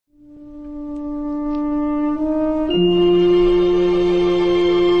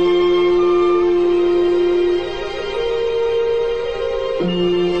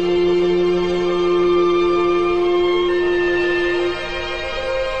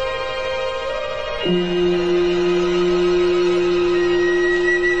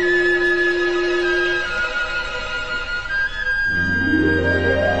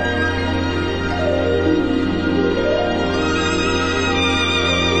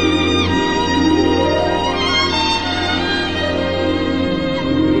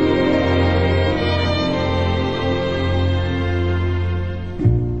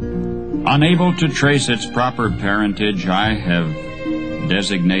Unable to trace its proper parentage, I have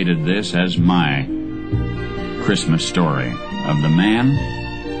designated this as my Christmas story of the man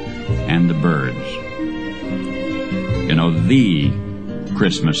and the birds. You know, the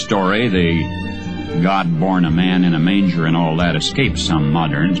Christmas story, the God born a man in a manger and all that, escapes some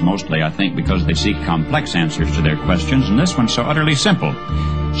moderns, mostly, I think, because they seek complex answers to their questions, and this one's so utterly simple.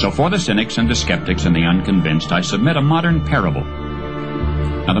 So for the cynics and the skeptics and the unconvinced, I submit a modern parable.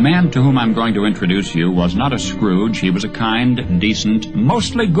 Now, the man to whom I'm going to introduce you was not a Scrooge. He was a kind, decent,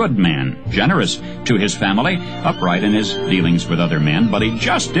 mostly good man, generous to his family, upright in his dealings with other men, but he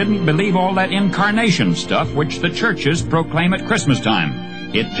just didn't believe all that incarnation stuff which the churches proclaim at Christmas time.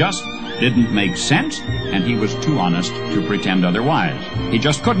 It just didn't make sense, and he was too honest to pretend otherwise. He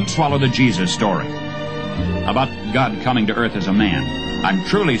just couldn't swallow the Jesus story about God coming to earth as a man. "I'm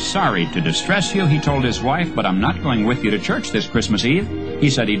truly sorry to distress you," he told his wife, "but I'm not going with you to church this Christmas Eve." He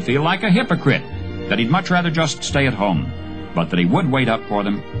said he'd feel like a hypocrite, that he'd much rather just stay at home, but that he would wait up for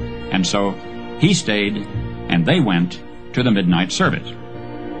them. And so he stayed, and they went to the midnight service.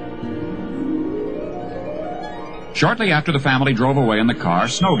 Shortly after the family drove away in the car,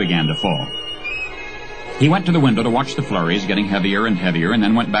 snow began to fall. He went to the window to watch the flurries getting heavier and heavier, and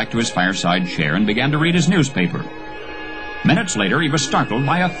then went back to his fireside chair and began to read his newspaper. Minutes later, he was startled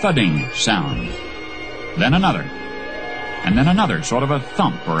by a thudding sound. Then another. And then another, sort of a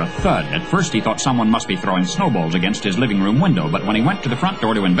thump or a thud. At first he thought someone must be throwing snowballs against his living room window, but when he went to the front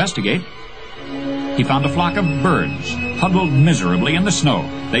door to investigate, he found a flock of birds huddled miserably in the snow.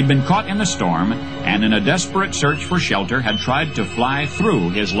 They'd been caught in the storm, and in a desperate search for shelter had tried to fly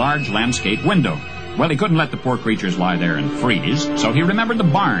through his large landscape window. Well, he couldn't let the poor creatures lie there and freeze, so he remembered the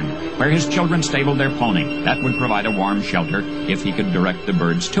barn where his children stabled their pony. That would provide a warm shelter if he could direct the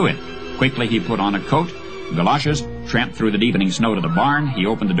birds to it. Quickly he put on a coat, galoshes, tramped through the deepening snow to the barn. He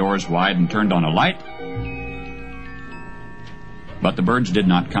opened the doors wide and turned on a light. But the birds did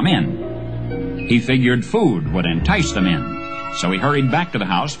not come in. He figured food would entice them in. So he hurried back to the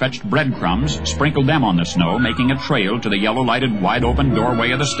house, fetched breadcrumbs, sprinkled them on the snow, making a trail to the yellow-lighted, wide-open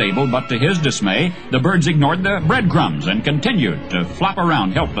doorway of the stable. But to his dismay, the birds ignored the breadcrumbs and continued to flop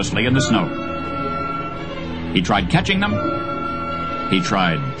around helplessly in the snow. He tried catching them. He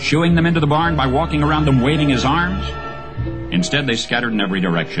tried shooing them into the barn by walking around them waving his arms. Instead, they scattered in every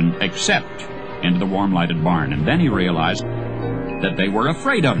direction except into the warm-lighted barn. And then he realized that they were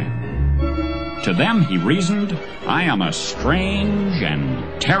afraid of him. To them, he reasoned, "I am a strange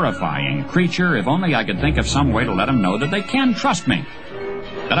and terrifying creature. If only I could think of some way to let them know that they can trust me.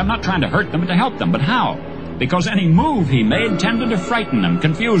 That I'm not trying to hurt them, but to help them. But how? Because any move he made tended to frighten them,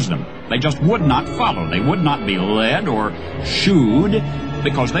 confuse them. They just would not follow. They would not be led or shooed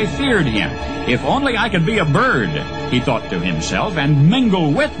because they feared him. If only I could be a bird," he thought to himself, "and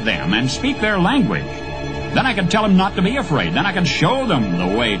mingle with them and speak their language. Then I could tell them not to be afraid. Then I could show them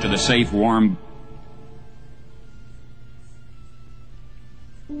the way to the safe, warm..."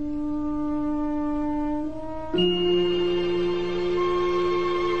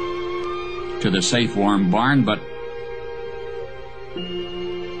 to the safe, warm barn, but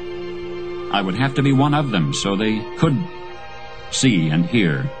I would have to be one of them so they could see and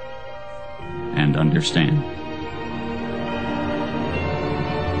hear and understand.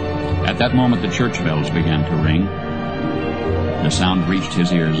 At that moment, the church bells began to ring. The sound reached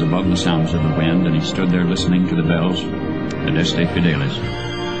his ears above the sounds of the wind, and he stood there listening to the bells, Adeste Fideles,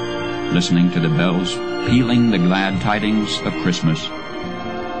 listening to the bells pealing the glad tidings of Christmas,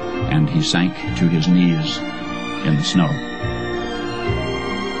 and he sank to his knees in the snow.